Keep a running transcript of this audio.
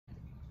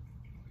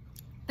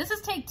This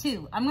is take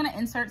 2. I'm gonna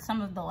insert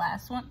some of the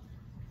last one.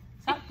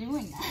 Stop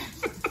doing that.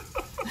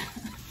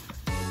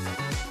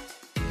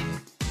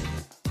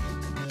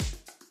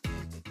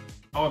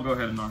 I'll go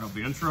ahead and knock out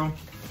the intro.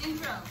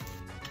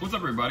 What's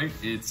up, everybody?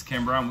 It's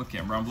Cam Brown with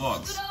Cam Brown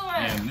Vlogs.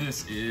 And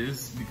this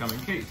is Becoming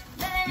Kate.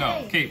 Yay!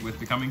 No, Kate with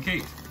Becoming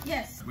Kate.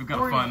 Yes. We've got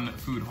a fun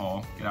food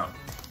haul. Get out.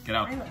 Get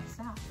out.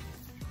 Stop.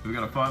 We've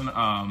got a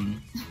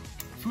fun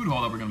food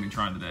haul that we're gonna be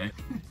trying today.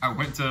 I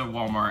went to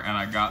Walmart and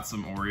I got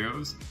some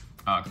Oreos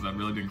because I've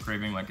really been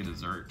craving like a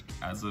dessert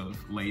as of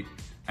late.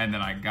 And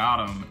then I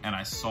got them and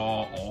I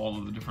saw all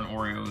of the different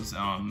Oreos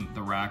on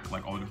the rack,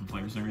 like all the different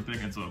flavors and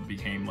everything. And so it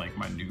became like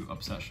my new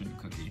obsession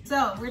cookie.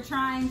 So we're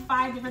trying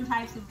 5 different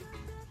types of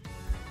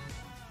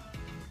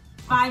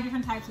Oreos. I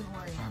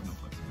have no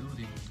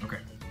flexibility. Okay.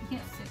 You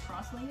can't sit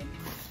cross-legged.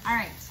 All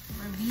right,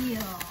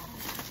 reveal.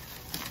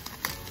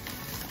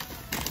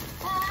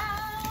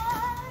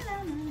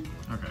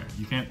 Okay,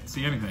 you can't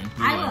see anything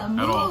I really, love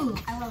at all.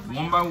 I love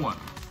one by one.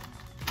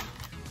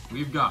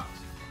 We've got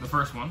the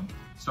first one,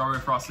 strawberry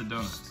frosted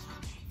donuts.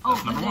 Oh,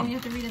 That's but number then 1. you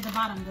have to read at the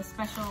bottom the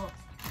special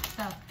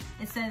stuff.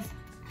 It says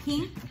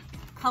pink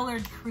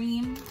colored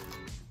cream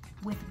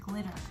with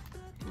glitter.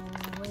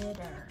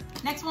 Glitter.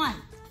 Next one.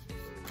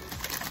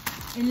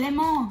 A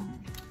lemon.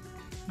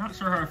 Not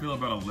sure how I feel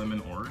about a lemon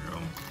Oreo.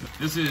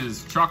 This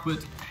is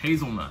chocolate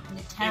hazelnut.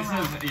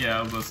 Nutella. It says, yeah,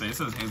 I was gonna say, it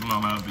says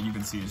hazelnut on it, but you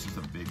can see it's just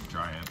a big,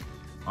 giant,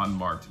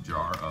 unmarked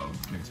jar of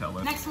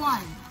Nutella. Next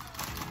one.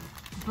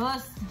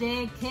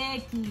 Birthday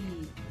cake.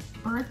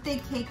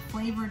 Birthday cake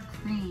flavored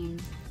cream.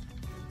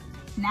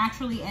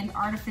 Naturally and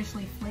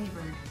artificially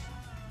flavored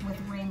with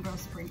rainbow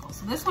sprinkles.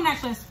 So this one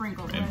actually has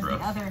sprinkles, whereas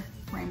the other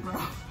rainbow.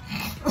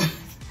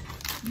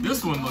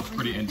 This one looks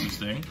pretty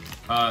interesting.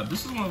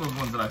 This is one of the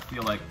ones that I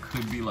feel like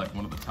could be like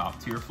one of the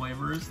top tier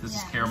flavors. This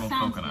is caramel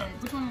coconut.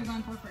 Good. Which one are we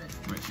going for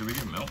first? Wait, should we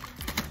get milk?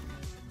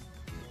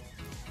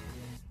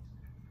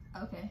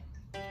 Okay.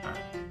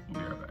 Alright,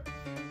 we'll be right back.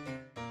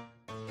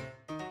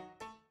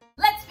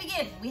 Let's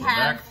begin. We We're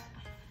have back.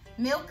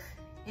 milk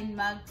in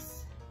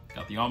mugs.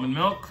 Got the almond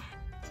milk.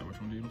 So which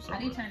one do you start How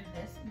do you with? turn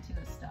this into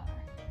a star?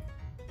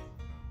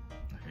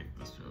 I hate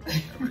this joke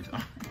every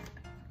time.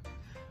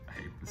 I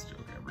hate this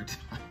joke every time.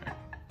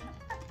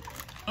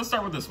 Let's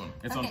start with this one.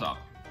 It's on top.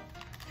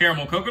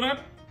 Caramel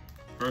coconut.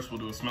 First, we'll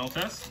do a smell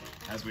test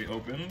as we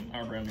open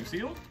our brand new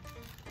seal.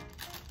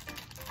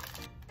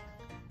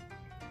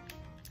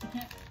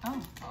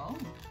 Oh.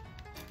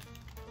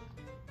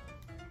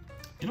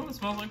 You know what it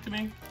smells like to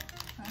me?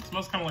 It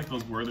smells kind of like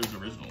those Werther's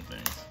original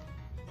things.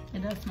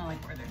 It does smell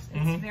like Werther's.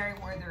 It's very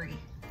Werthery.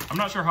 I'm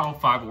not sure how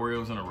 5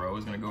 Oreos in a row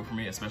is going to go for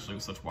me, especially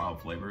with such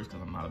wild flavors,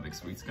 because I'm not a big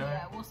sweets guy.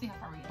 Yeah, we'll see how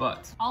far we get.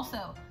 But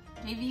also,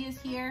 JV is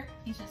here.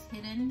 He's just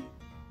hidden.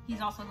 He's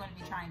also going to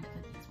be trying the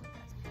cookies with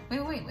us. Wait.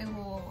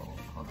 Whoa.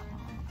 Hold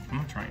on. I'm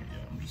not trying it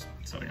yet. I'm just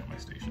setting up my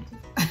station.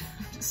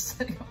 Just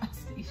setting up my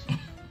station.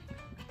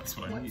 That's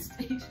what I need.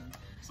 Station?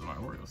 So my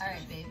Oreo station. All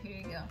right, babe. Here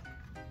you go.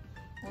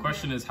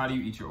 Question is, how do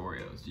you eat your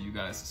Oreos? Do you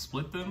guys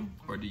split them,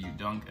 or do you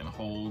dunk and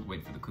hold,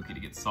 wait for the cookie to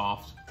get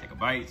soft, take a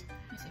bite?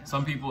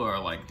 Some people are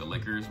like the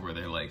lickers, where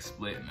they like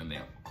split and then they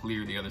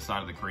clear the other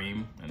side of the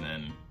cream, and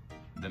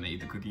then they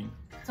eat the cookie.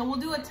 So we'll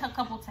do a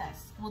couple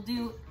tests. We'll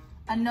do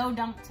a no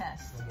dunk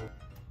test.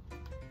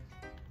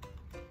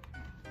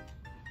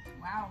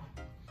 Wow.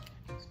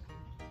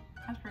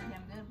 That's pretty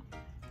damn good.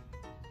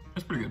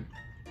 That's pretty good.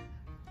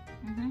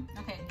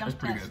 Okay, dunk That's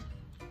pretty test. good.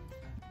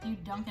 You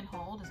dunk and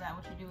hold? Is that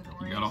what you do with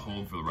Oreos? You gotta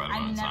hold for the right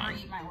amount of time. I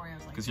never eat my Oreos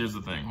like Because here's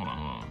the thing. Hold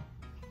on.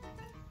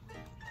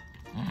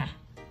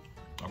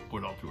 I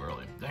put it all too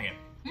early. Dang it.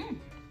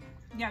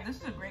 Yeah, this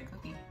is a great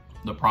cookie.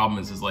 The problem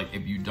is like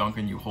if you dunk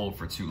and you hold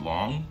for too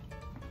long,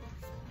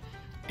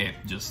 it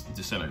just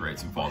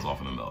disintegrates and falls off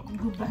in the milk.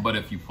 But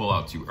if you pull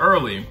out too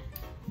early,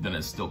 then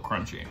it's still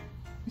crunchy.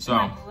 So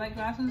my blue light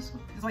glasses.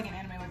 It's like an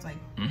anime where it's like.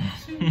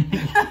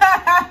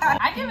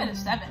 I give it a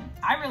 7.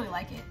 I really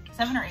like it.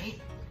 7 or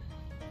 8.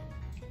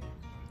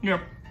 yeah,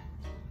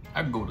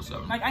 I'd go with a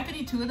 7. Like I could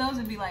eat 2 of those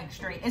and be like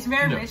straight. It's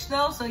very rich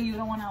though, so you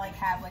don't want to like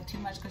have like too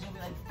much because you'll be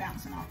like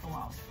bouncing off the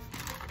walls.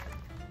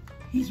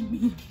 He's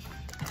mean.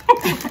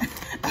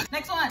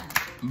 Next one.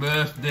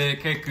 Birthday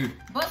cake.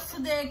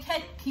 Birthday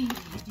cake.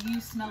 Do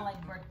you smell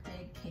like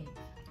birthday cake?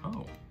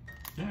 Oh,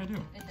 yeah, I do.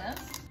 It does?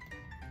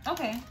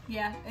 Okay,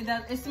 yeah, it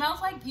does. It smells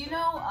like, you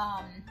know,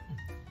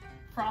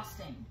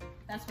 frosting.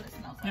 That's what it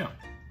smells like. Yeah.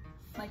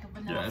 Like a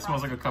vanilla Yeah, it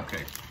smells like a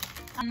cupcake.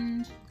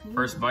 And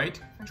First bite,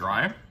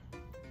 dry.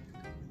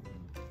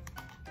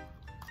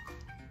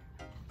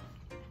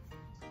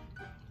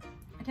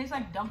 It tastes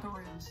like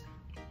Dunkaroos.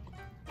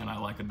 And I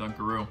like a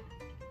Dunkaroo.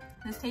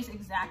 This tastes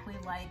exactly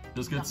like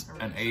This gets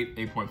Dunkaroos. an 8,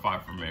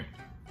 8.5 from me.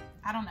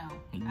 I don't know.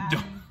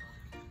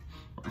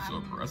 We're so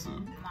impressive.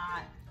 I'm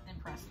not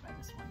impressed by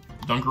this one.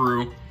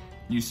 Dunkaroo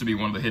used to be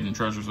one of the hidden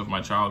treasures of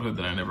my childhood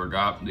that I never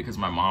got because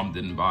my mom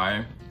didn't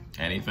buy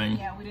anything.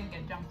 Yeah, we didn't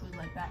get junk food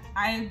like that.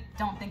 I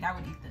don't think I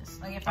would eat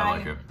this. Like if I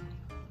like it.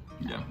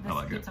 No, Yeah, I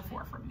like it. It's a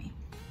 4 from me.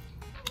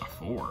 A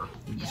 4?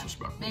 Yeah.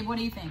 Disrespectful. Babe, what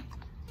do you think?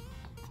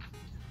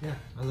 Yeah,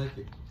 I like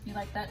it. You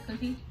like that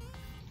cookie?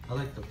 I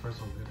like the first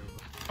one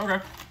better.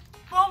 Okay.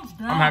 Thumbs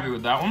down. I'm happy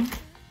with that one.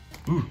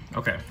 Ooh,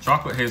 okay.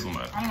 Chocolate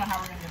hazelnut. I don't know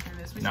how we're gonna get through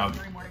this. We still have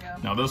 3 more to go.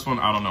 Now this one,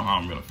 I don't know how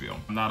I'm gonna feel.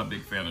 I'm not a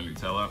big fan of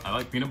Nutella. I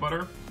like peanut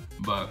butter,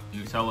 but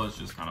Nutella is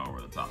just kind of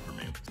over the top for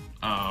me.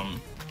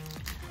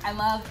 I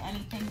love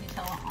anything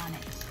Nutella on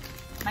it.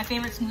 My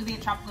favorite smoothie,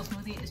 a tropical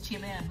smoothie, is Chia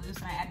Banana Boost,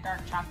 and I add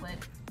dark chocolate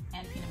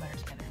and peanut butter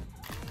together.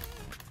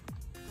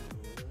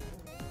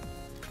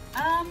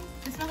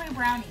 It smells like a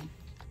brownie.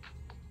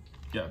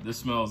 Yeah, this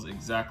smells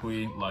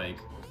exactly like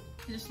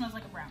It just smells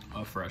like a brownie.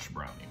 a fresh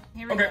brownie.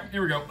 Here we go.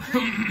 Here we go.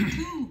 3, 2,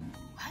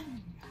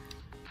 1.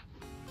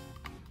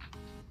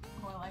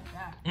 Oh, I like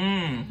that.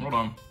 Hold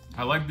on.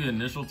 I like the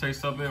initial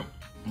taste of it,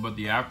 but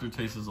the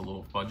aftertaste is a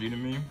little fudgy to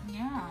me.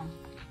 Yeah.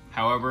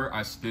 However,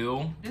 I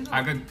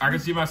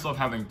could see myself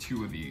having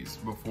 2 of these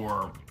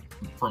before,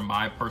 for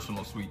my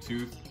personal sweet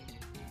tooth,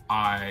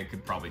 I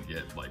could probably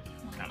get like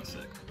kind of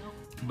sick.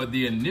 But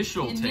the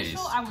initial taste,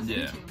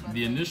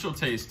 the initial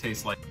taste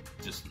tastes like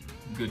just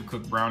good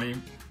cooked brownie.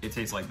 It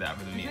tastes like that,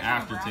 but then the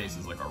aftertaste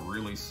is like a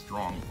really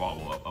strong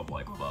follow-up of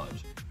like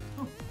fudge.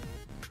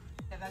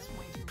 Yeah, that's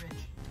way too rich.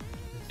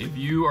 If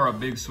you are a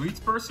big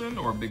sweets person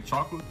or a big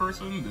chocolate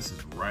person, this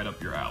is right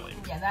up your alley.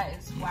 Yeah, that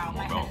is, wow,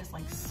 my head is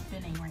like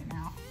spinning right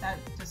now. That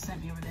just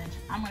sent me over the edge.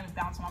 I'm gonna be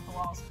bouncing off the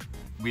walls.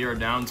 We are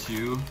down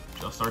to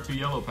just our 2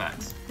 yellow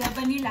packs. The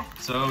vanilla.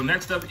 So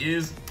next up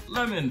is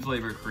lemon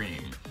flavored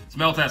cream.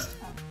 Smell test.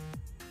 Oh.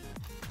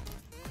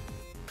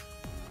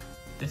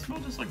 They smell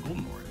just like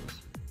golden Oreos.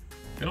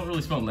 They don't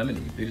really smell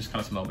lemony. They just kind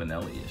of smell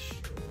vanilla-ish.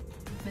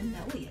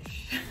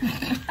 Vanilla-ish.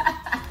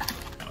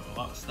 Got a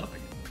lot of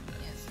stuffing in there.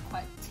 Yes,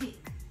 quite thick.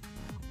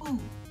 Ooh,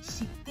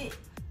 she thick.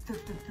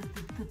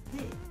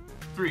 Thick.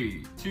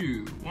 3,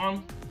 2,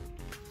 1.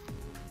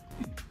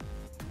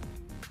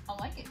 I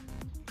like it.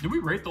 Did we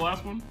rate the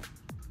last one?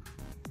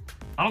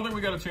 I don't think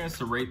we got a chance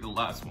to rate the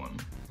last one.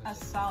 A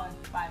solid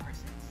 5 or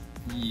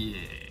 6. Yeah.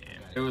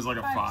 It was like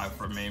a 5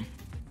 for me.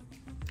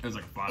 It was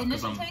like a 5.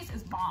 Initial taste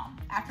is bomb.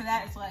 After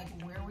that, it's like,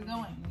 where are we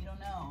going? We don't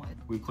know.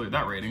 We cleared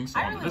that rating, so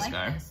I on really to this like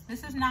guy. this.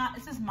 This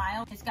is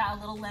mild. It's got a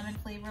little lemon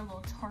flavor, a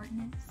little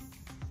tartness.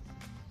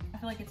 I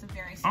feel like it's a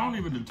very solid. I don't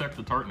even detect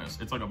the tartness.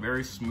 It's like a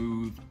very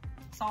smooth,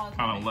 solid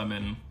kind of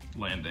lemon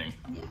landing.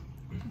 Yeah.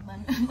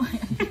 Lemon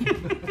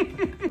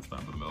landing. It's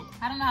not the milk.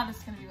 I don't know how this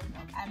is gonna be with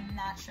milk. I'm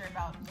not sure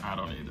about milk. I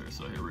don't either,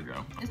 so here we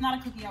go. It's not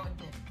a cookie I would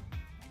dip.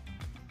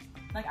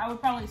 Like, I would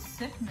probably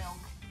sip milk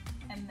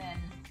and then...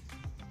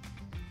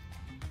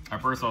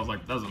 At first I was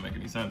like, doesn't make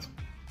any sense.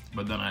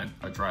 But then I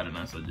tried it and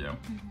I said, yeah.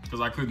 Because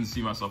I couldn't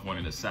see myself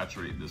wanting to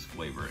saturate this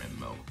flavor in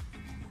milk.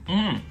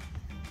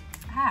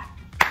 Ah.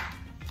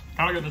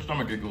 Kind of get the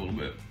stomach ache a little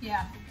bit.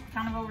 Yeah,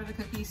 kind of over the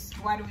cookies.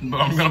 Why do we do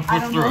But I'm going to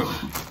push through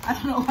it. I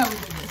don't know why we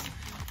did this.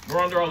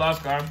 We're on to our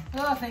last guy.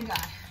 Oh, thank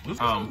God. This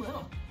so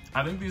little.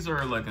 I think these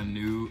are like a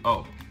new,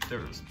 oh, there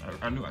it is.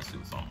 I knew I saw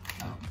the song.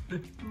 Oh.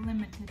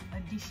 Limited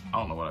edition. I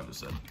don't know what I just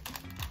said.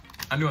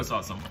 I knew I saw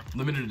it somewhere.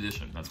 Limited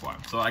edition, that's why.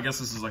 So I guess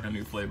this is like a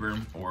new flavor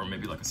or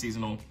maybe like a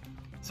seasonal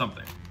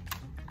something.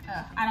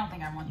 I don't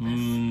think I want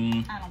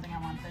this. I don't think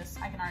I want this.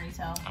 I can already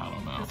tell. I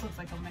don't know. This looks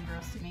like lemon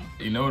gross to me.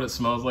 You know what it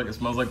smells like? It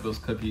smells like those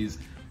cookies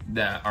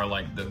that are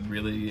like the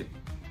really,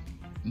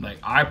 like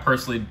I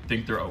personally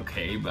think they're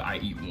okay, but I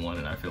eat one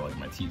and I feel like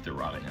my teeth are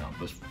rotting out.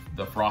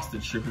 The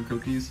frosted sugar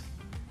cookies.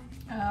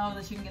 Oh,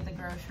 that you can get the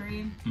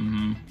grocery.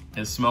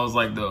 It smells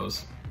like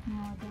those.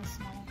 No, it does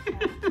smell like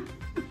that.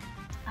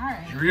 All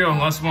right. Here we go,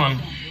 last one.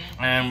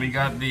 And we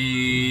got the,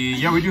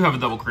 yeah, we do have a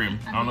double cream.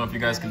 I don't know if you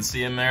guys can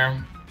see in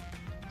there.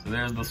 So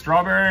there's the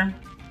strawberry.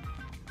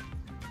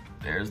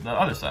 There's the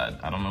other side.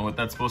 I don't know what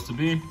that's supposed to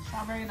be.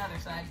 Strawberry and other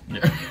side.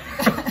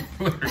 Yeah.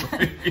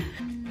 Literally.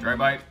 Dry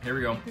bite, here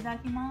we go.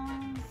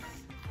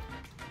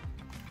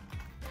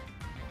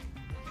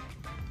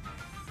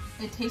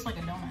 It tastes like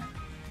a donut.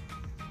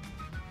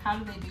 How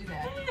do they do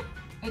that?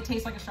 It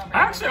tastes like a strawberry.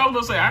 Actually, I was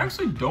gonna say, I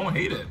actually don't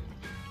hate it.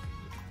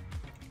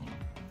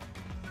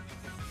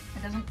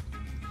 It doesn't,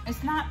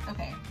 it's not,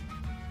 okay.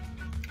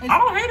 I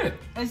don't hate it.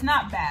 It's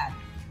not bad.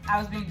 I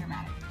was being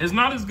dramatic. It's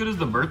not as good as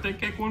the birthday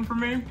cake one for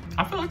me.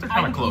 I feel like they're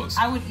kind of close.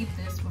 I would eat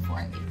this before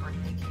I ate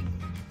birthday cake.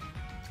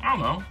 I don't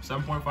know,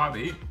 7.5,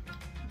 8.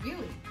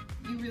 Really?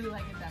 You really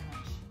like it that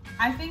much?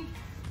 I think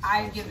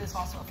I'd give this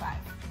also a 5.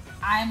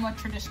 I'm a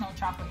traditional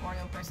chocolate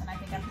Oreo person. I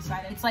think I've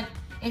decided. It's like,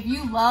 if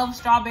you love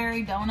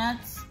strawberry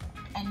donuts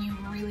and you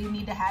really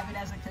need to have it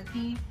as a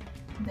cookie,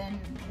 then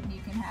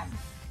you can have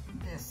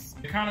this.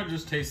 It kind of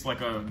just tastes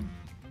like a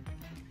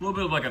little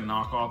bit of like a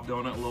knockoff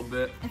donut, a little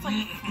bit. It's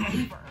like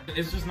flavor.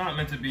 It's just not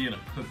meant to be in a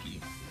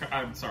cookie.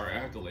 I'm sorry, I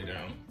have to lay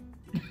down.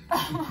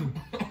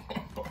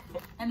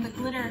 And the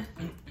glitter,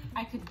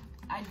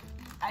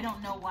 I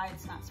don't know why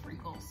it's not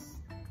sprinkles.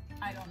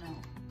 I don't know.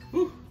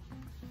 Whew.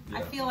 Yeah.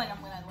 I feel like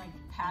I'm gonna like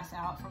pass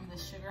out from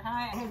this sugar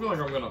high. I don't feel like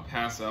I'm gonna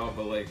pass out,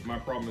 but like my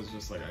problem is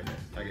just like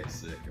I get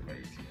sick if I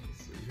eat too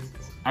many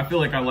sweets. I feel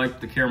like I like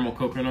the caramel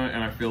coconut,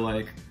 and I feel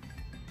like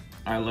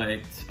I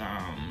liked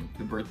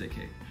the birthday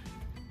cake.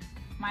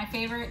 My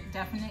favorite,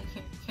 definite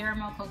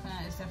caramel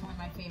coconut is definitely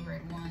my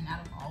favorite one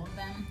out of all of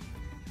them.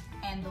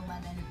 And and the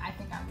lemon, I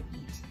think I would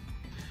eat.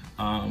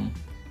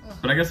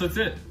 But I guess that's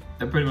it.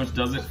 That pretty much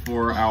does it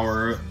for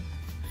our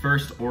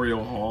first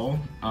Oreo haul.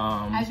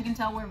 As you can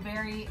tell, we're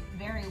very,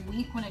 very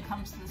weak when it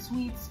comes to the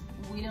sweets.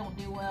 We don't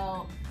do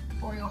well.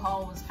 Oreo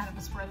haul was kind of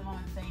a spur of the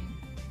moment thing.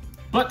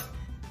 But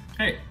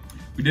hey,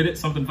 we did it.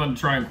 Something fun to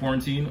try in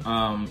quarantine.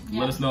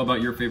 Let us know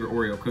about your favorite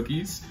Oreo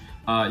cookies.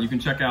 You can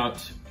check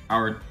out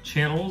our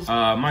channels.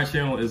 My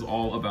channel is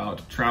all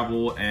about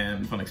travel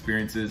and fun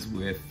experiences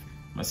with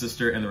my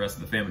sister and the rest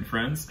of the family and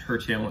friends. Her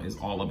channel is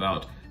all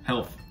about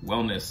health,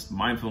 wellness,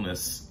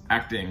 mindfulness,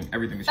 acting,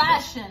 everything that she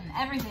does. Fashion,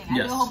 everything. I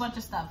do a whole bunch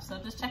of stuff, so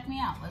just check me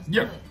out. Let's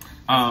do it. Let's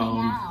hang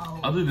out.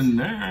 Other than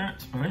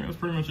that, I think that's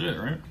pretty much it,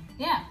 right?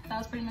 Yeah, that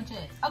was pretty much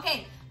it.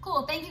 Okay,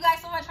 cool. Thank you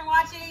guys so much for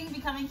watching.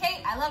 Becoming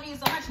Kate. I love you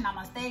so much.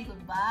 Namaste.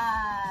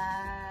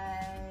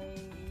 Goodbye.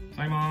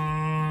 Simon.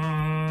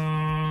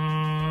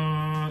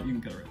 You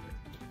can cut it right there.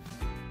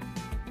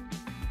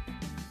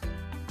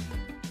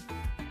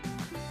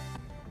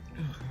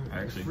 I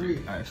actually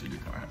do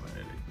kind of have a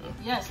headache though.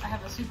 Yes, I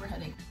have a super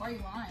headache. Why are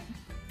you lying?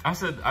 I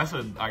said I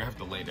have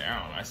to lay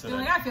down. I said you're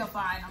like, I feel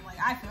fine. I'm like,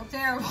 I feel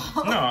terrible.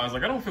 No, I was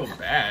like, I don't feel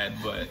bad,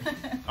 but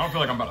I don't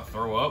feel like I'm about to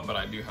throw up, but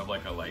I do have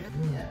like a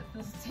Yeah,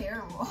 this is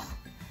terrible.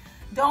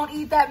 Don't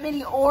eat that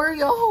many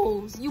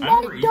Oreos. You might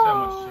I never eat that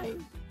much die.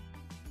 sugar.